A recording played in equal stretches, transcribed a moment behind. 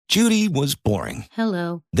Judy was boring.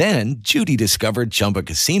 Hello. Then Judy discovered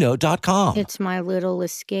ChumbaCasino.com. It's my little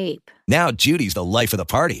escape. Now Judy's the life of the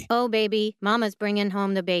party. Oh, baby, mama's bringing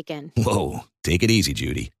home the bacon. Whoa, take it easy,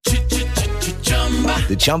 Judy.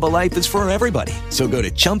 The Chumba life is for everybody. So go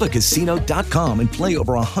to ChumbaCasino.com and play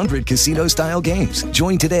over 100 casino-style games.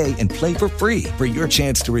 Join today and play for free for your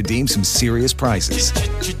chance to redeem some serious prizes.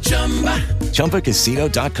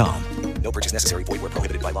 ChumbaCasino.com. No purchase necessary. Void where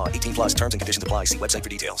prohibited by law. 18 plus terms and conditions apply. See website for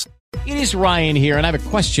details. It is Ryan here, and I have a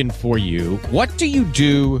question for you. What do you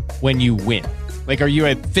do when you win? Like, are you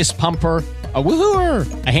a fist pumper, a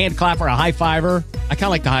woohooer, a hand clapper, a high fiver? I kind of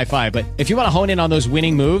like the high five, but if you want to hone in on those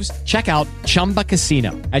winning moves, check out Chumba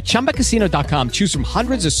Casino. At ChumbaCasino.com, choose from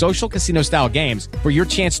hundreds of social casino-style games for your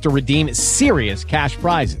chance to redeem serious cash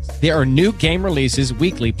prizes. There are new game releases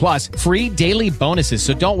weekly, plus free daily bonuses.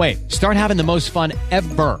 So don't wait. Start having the most fun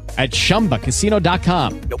ever at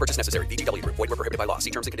ChumbaCasino.com. No purchase necessary. VGW. Void where prohibited by law.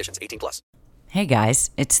 See terms and conditions. 18 plus. Hey guys,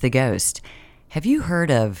 it's the Ghost. Have you heard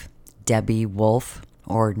of Debbie Wolfe,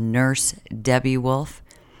 or Nurse Debbie Wolfe?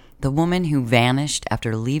 The woman who vanished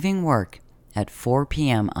after leaving work at 4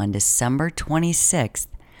 p.m. on December 26th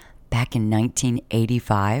back in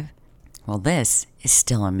 1985? Well, this is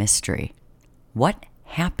still a mystery. What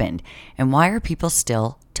happened, and why are people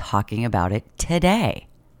still talking about it today?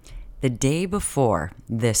 The day before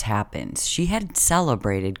this happens, she had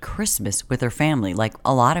celebrated Christmas with her family, like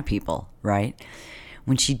a lot of people, right?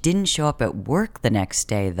 When she didn't show up at work the next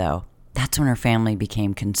day, though, that's when her family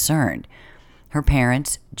became concerned. Her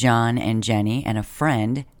parents, John and Jenny, and a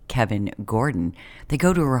friend, Kevin Gordon, they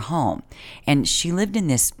go to her home. And she lived in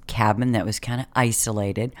this cabin that was kind of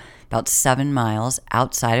isolated, about 7 miles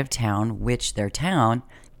outside of town, which their town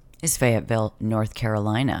is Fayetteville, North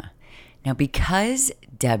Carolina. Now, because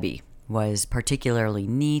Debbie was particularly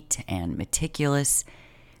neat and meticulous,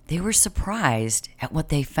 they were surprised at what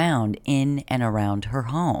they found in and around her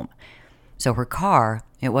home. So her car,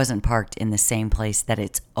 it wasn't parked in the same place that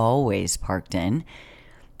it's always parked in.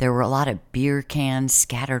 There were a lot of beer cans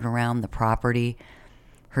scattered around the property.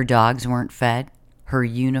 Her dogs weren't fed. Her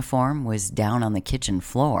uniform was down on the kitchen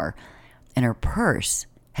floor. And her purse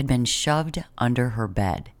had been shoved under her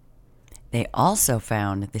bed. They also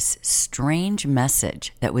found this strange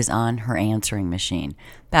message that was on her answering machine.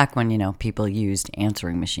 Back when, people used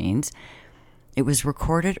answering machines. It was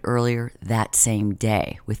recorded earlier that same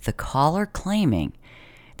day, with the caller claiming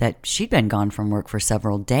that she'd been gone from work for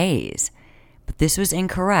several days. But this was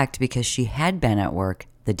incorrect because she had been at work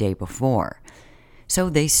the day before. So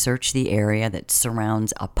they searched the area that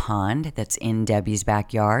surrounds a pond that's in Debbie's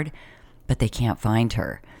backyard, but they can't find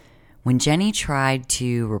her. When Jenny tried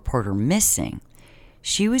to report her missing,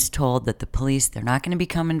 she was told that the police, they're not going to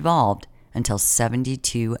become involved until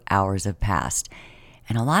 72 hours have passed.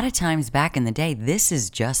 And a lot of times back in the day, this is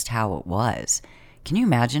just how it was. Can you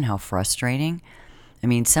imagine how frustrating? I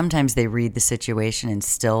mean, sometimes they read the situation and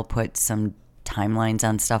still put some timelines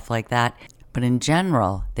on stuff like that. But in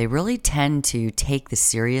general, they really tend to take the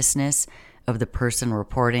seriousness of the person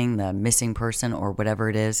reporting the missing person or whatever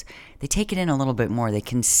it is. They take it in a little bit more. They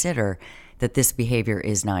consider that this behavior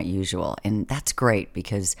is not usual. And that's great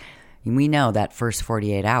because we know that first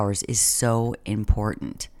 48 hours is so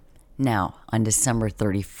important. Now, on December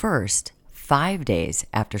 31st, 5 days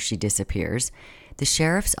after she disappears, the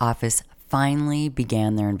sheriff's office finally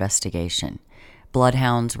began their investigation.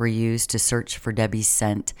 Bloodhounds were used to search for Debbie's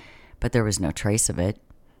scent, but there was no trace of it.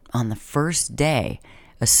 On the first day,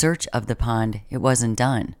 a search of the pond, it wasn't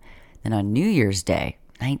done. Then on New Year's Day,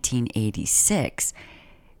 1986,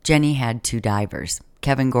 Jenny had 2 divers,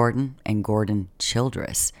 Kevin Gordon and Gordon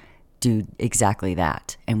Childress, do exactly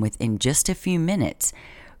that. And within just a few minutes,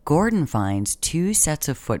 Gordon finds 2 sets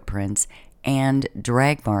of footprints and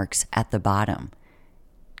drag marks at the bottom.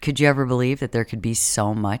 Could you ever believe that there could be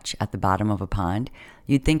so much at the bottom of a pond?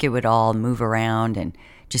 You'd think it would all move around and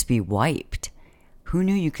just be wiped. Who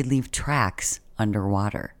knew you could leave tracks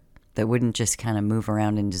underwater that wouldn't just kind of move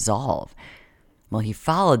around and dissolve? Well, he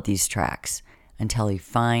followed these tracks until he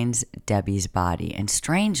finds Debbie's body. And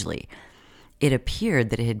strangely, it appeared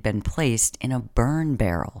that it had been placed in a burn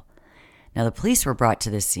barrel. Now, the police were brought to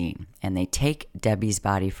the scene, and they take Debbie's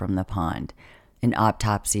body from the pond. An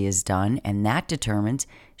autopsy is done, and that determines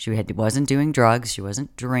she wasn't doing drugs, she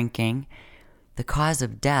wasn't drinking. The cause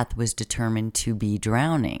of death was determined to be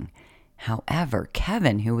drowning. However,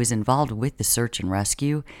 Kevin, who was involved with the search and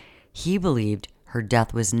rescue, he believed her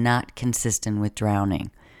death was not consistent with drowning.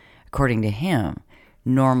 According to him,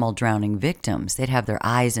 normal drowning victims, they'd have their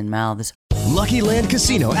eyes and mouths Lucky Land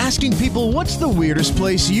Casino, asking people, what's the weirdest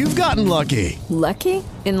place you've gotten lucky? Lucky?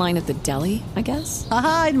 In line at the deli, I guess?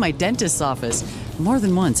 Aha, in my dentist's office. More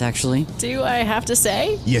than once, actually. Do I have to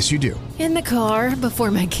say? Yes, you do. In the car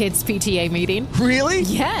before my kids' PTA meeting. Really?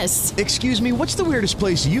 Yes. Excuse me, what's the weirdest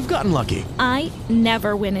place you've gotten lucky? I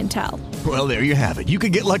never win and tell. Well, there you have it. You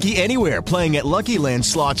can get lucky anywhere, playing at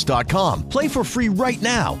LuckyLandSlots.com. Play for free right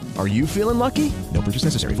now. Are you feeling lucky? No purchase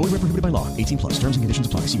necessary. Void where prohibited by law. 18+. Terms and conditions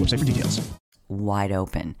apply. See website for details. Wide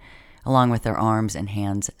open, along with their arms and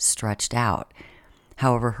hands stretched out.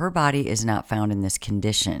 However, her body is not found in this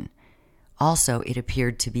condition. Also, it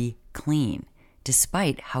appeared to be clean,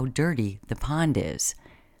 despite how dirty the pond is.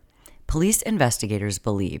 Police investigators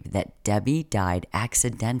believe that Debbie died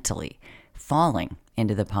accidentally, falling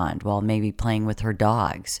into the pond while maybe playing with her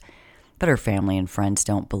dogs. But her family and friends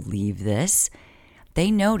don't believe this. They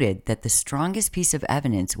noted that the strongest piece of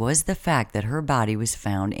evidence was the fact that her body was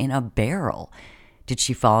found in a barrel. Did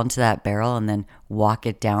she fall into that barrel and then walk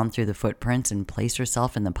it down through the footprints and place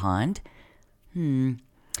herself in the pond?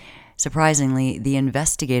 Surprisingly, the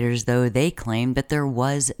investigators, though, they claimed that there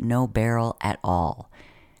was no barrel at all.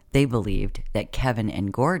 They believed that Kevin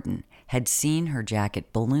and Gordon had seen her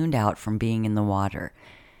jacket ballooned out from being in the water.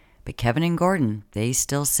 But Kevin and Gordon, they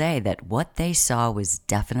still say that what they saw was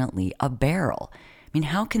definitely a barrel. I mean,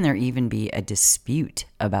 how can there even be a dispute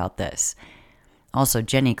about this? Also,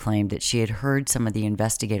 Jenny claimed that she had heard some of the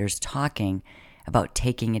investigators talking about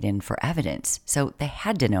taking it in for evidence, so they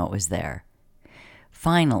had to know it was there.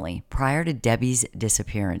 Finally, prior to Debbie's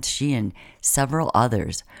disappearance, she and several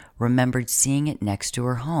others remembered seeing it next to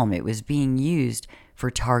her home. It was being used for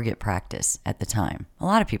target practice at the time. A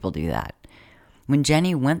lot of people do that. When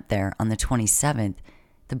Jenny went there on the 27th,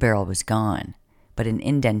 the barrel was gone, but an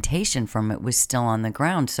indentation from it was still on the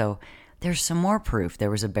ground, so there's some more proof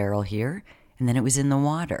there was a barrel here, and then it was in the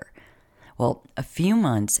water. Well, a few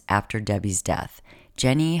months after Debbie's death,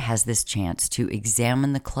 Jenny has this chance to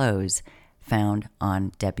examine the clothes found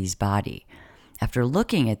on Debbie's body. After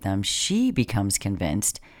looking at them, she becomes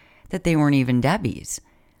convinced that they weren't even Debbie's.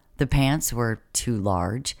 The pants were too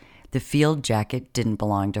large. The field jacket didn't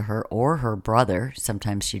belong to her or her brother.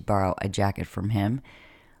 Sometimes she'd borrow a jacket from him.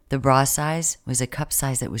 The bra size was a cup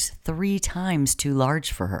size that was 3 times too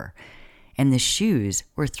large for her. And the shoes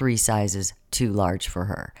were 3 sizes too large for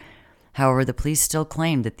her. However, the police still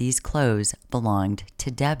claimed that these clothes belonged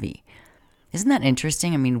to Debbie. Isn't that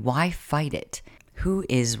interesting? I mean, why fight it? Who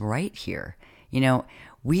is right here? You know,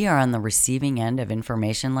 we are on the receiving end of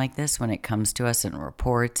information like this when it comes to us in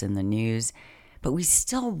reports and the news, but we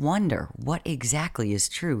still wonder what exactly is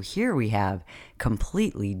true. Here we have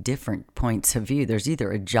completely different points of view. There's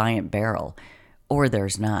either a giant barrel or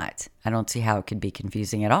there's not. I don't see how it could be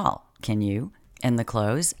confusing at all. Can you? And the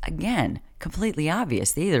clothes, again, completely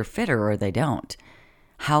obvious. They either fit her or they don't.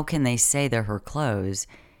 How can they say they're her clothes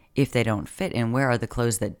if they don't fit? And where are the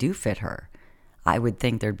clothes that do fit her? I would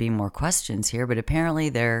think there'd be more questions here, but apparently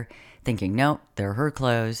they're thinking, nope, they're her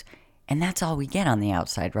clothes. And that's all we get on the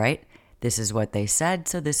outside, right? This is what they said,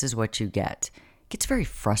 so this is what you get. It gets very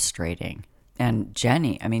frustrating. And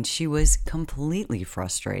Jenny, I mean, she was completely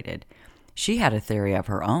frustrated. She had a theory of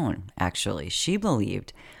her own, actually. She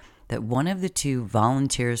believed that one of the 2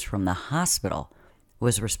 volunteers from the hospital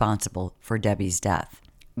was responsible for Debbie's death.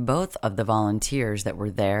 Both of the volunteers that were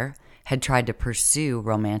there had tried to pursue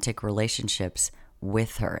romantic relationships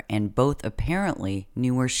with her, and both apparently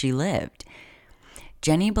knew where she lived.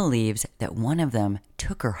 Jenny believes that one of them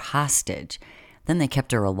took her hostage. Then they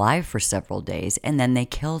kept her alive for several days, and then they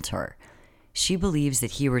killed her. She believes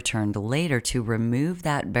that he returned later to remove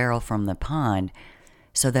that barrel from the pond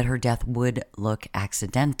so that her death would look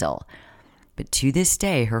accidental. But to this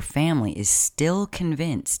day, her family is still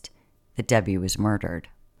convinced that Debbie was murdered.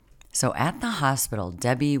 So at the hospital,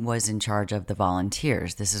 Debbie was in charge of the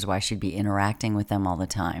volunteers. This is why she'd be interacting with them all the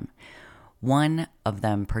time. One of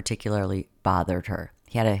them particularly bothered her.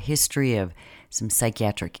 He had a history of some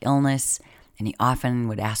psychiatric illness, and he often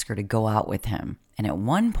would ask her to go out with him. And at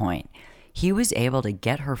one point, he was able to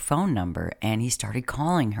get her phone number, and he started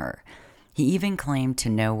calling her. He even claimed to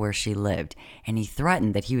know where she lived, and he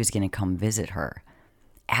threatened that he was going to come visit her.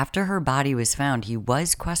 After her body was found, he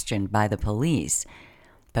was questioned by the police,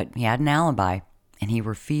 but he had an alibi, and he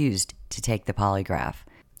refused to take the polygraph.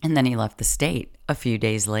 And then he left the state a few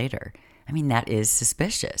days later. I mean, that is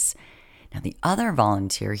suspicious. Now, the other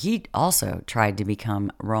volunteer, he also tried to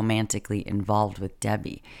become romantically involved with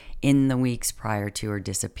Debbie in the weeks prior to her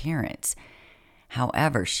disappearance.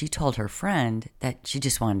 However, she told her friend that she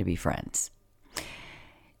just wanted to be friends.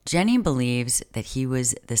 Jenny believes that he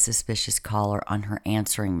was the suspicious caller on her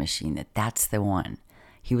answering machine, that's the one.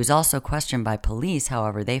 He was also questioned by police.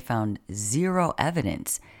 However, they found zero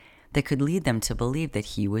evidence that could lead them to believe that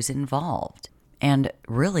he was involved. And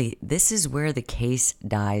really, this is where the case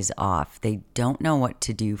dies off. They don't know what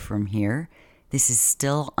to do from here. This is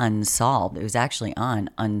still unsolved. It was actually on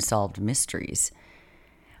Unsolved Mysteries.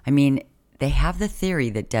 I mean, they have the theory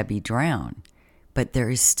that Debbie drowned, but there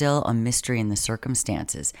is still a mystery in the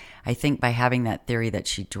circumstances. I think by having that theory that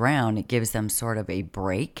she drowned, it gives them sort of a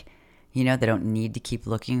break. You know, they don't need to keep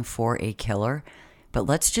looking for a killer. But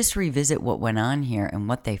let's just revisit what went on here and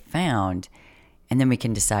what they found, and then we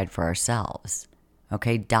can decide for ourselves.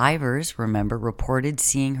 Okay, divers, remember, reported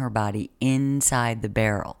seeing her body inside the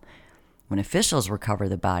barrel. When officials recovered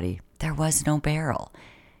the body, there was no barrel.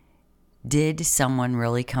 Did someone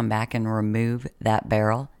really come back and remove that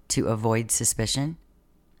barrel to avoid suspicion?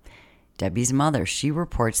 Debbie's mother, she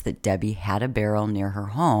reports that Debbie had a barrel near her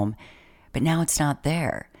home, but now it's not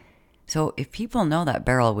there. So if people know that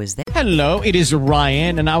barrel was there... Hello, it is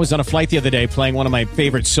Ryan, and I was on a flight the other day playing one of my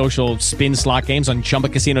favorite social spin slot games on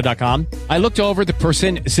ChumbaCasino.com. I looked over at the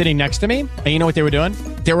person sitting next to me, and you know what they were doing?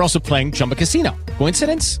 They were also playing Chumba Casino.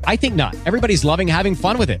 Coincidence? I think not. Everybody's loving having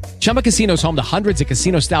fun with it. Chumba Casino is home to hundreds of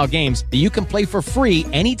casino-style games that you can play for free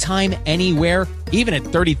anytime, anywhere, even at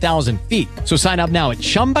 30,000 feet. So sign up now at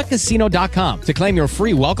ChumbaCasino.com to claim your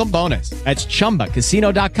free welcome bonus. That's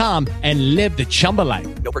ChumbaCasino.com and live the Chumba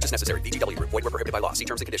life. No purchase necessary. VGW. Void where prohibited by law. See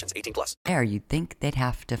terms and conditions. 18+. There, you'd think they'd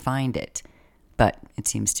have to find it, but it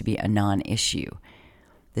seems to be a non-issue.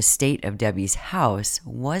 The state of Debbie's house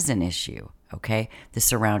was an issue, okay? The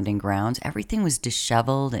surrounding grounds, everything was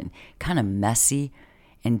disheveled and kind of messy,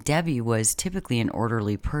 and Debbie was typically an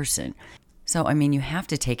orderly person. So, I mean, you have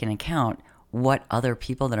to take into account what other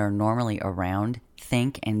people that are normally around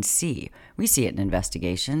think and see. We see it in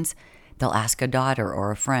investigations. They'll ask a daughter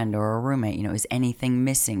or a friend or a roommate, you know, is anything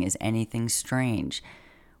missing? Is anything strange?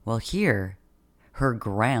 Well, here, her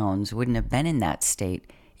grounds wouldn't have been in that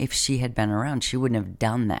state if she had been around. She wouldn't have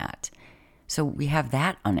done that. So we have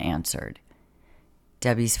that unanswered.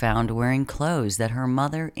 Debbie's found wearing clothes that her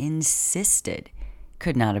mother insisted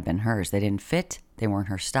could not have been hers. They didn't fit. They weren't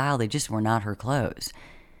her style. They just were not her clothes.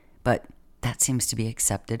 But that seems to be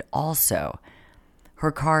accepted also.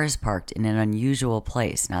 Her car is parked in an unusual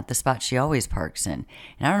place, not the spot she always parks in.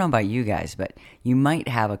 And I don't know about you guys, but you might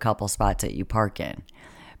have a couple spots that you park in.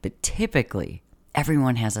 But typically,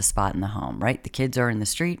 everyone has a spot in the home, right? The kids are in the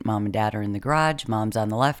street, mom and dad are in the garage, mom's on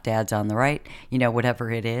the left, dad's on the right, you know, whatever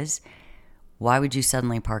it is. Why would you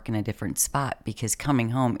suddenly park in a different spot? Because coming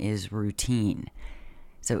home is routine.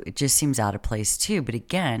 So it just seems out of place too. But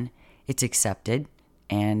again, it's accepted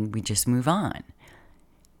and we just move on.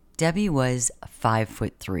 Debbie was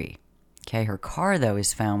 5'3". Okay, her car though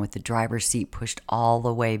is found with the driver's seat pushed all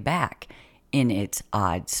the way back in its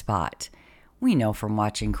odd spot. We know from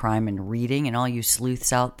watching crime and reading, and all you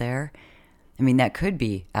sleuths out there, I mean, that could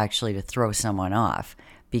be actually to throw someone off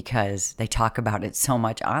because they talk about it so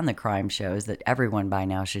much on the crime shows that everyone by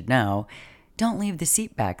now should know. Don't leave the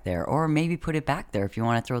seat back there, or maybe put it back there if you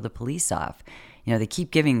want to throw the police off. You know, they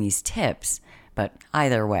keep giving these tips, but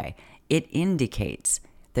either way, it indicates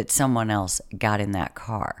that someone else got in that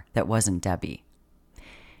car that wasn't Debbie.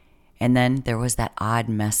 And then there was that odd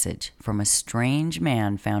message from a strange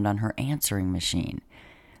man found on her answering machine.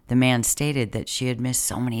 The man stated that she had missed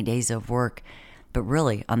so many days of work, but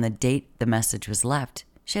really, on the date the message was left,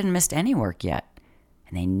 she hadn't missed any work yet.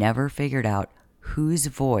 And they never figured out whose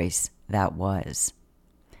voice that was.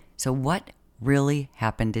 So what really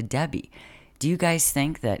happened to Debbie? Do you guys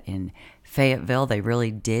think that in Fayetteville they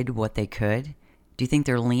really did what they could? Do you think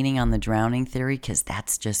they're leaning on the drowning theory because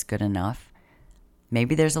that's just good enough?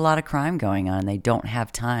 Maybe there's a lot of crime going on and they don't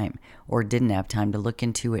have time or didn't have time to look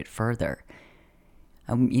into it further.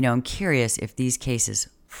 I'm curious if these cases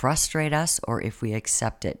frustrate us or if we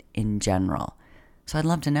accept it in general. So I'd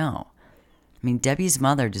love to know. I mean, Debbie's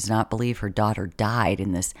mother does not believe her daughter died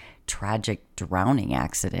in this tragic drowning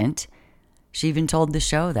accident. She even told the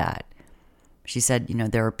show that. She said,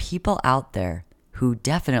 there are people out there who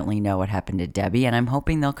definitely know what happened to Debbie, and I'm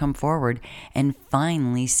hoping they'll come forward and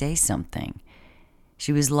finally say something.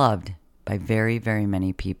 She was loved by very, very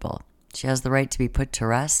many people. She has the right to be put to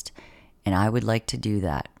rest, and I would like to do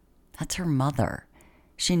that. That's her mother.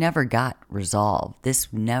 She never got resolved.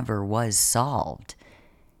 This never was solved.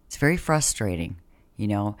 It's very frustrating.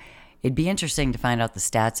 It'd be interesting to find out the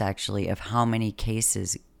stats actually of how many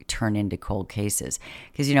cases turn into cold cases.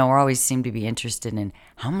 Because, we always seem to be interested in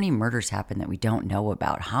how many murders happen that we don't know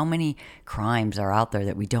about. How many crimes are out there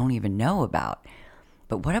that we don't even know about.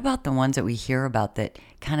 But what about the ones that we hear about that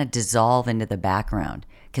kind of dissolve into the background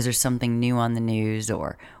because there's something new on the news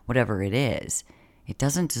or whatever it is? It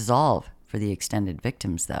doesn't dissolve for the extended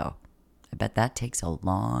victims, though. I bet that takes a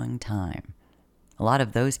long time. A lot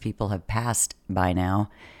of those people have passed by now.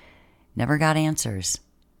 Never got answers.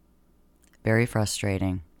 Very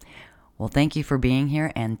frustrating. Well, thank you for being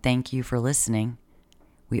here, and thank you for listening.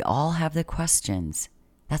 We all have the questions.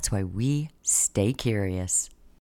 That's why we stay curious.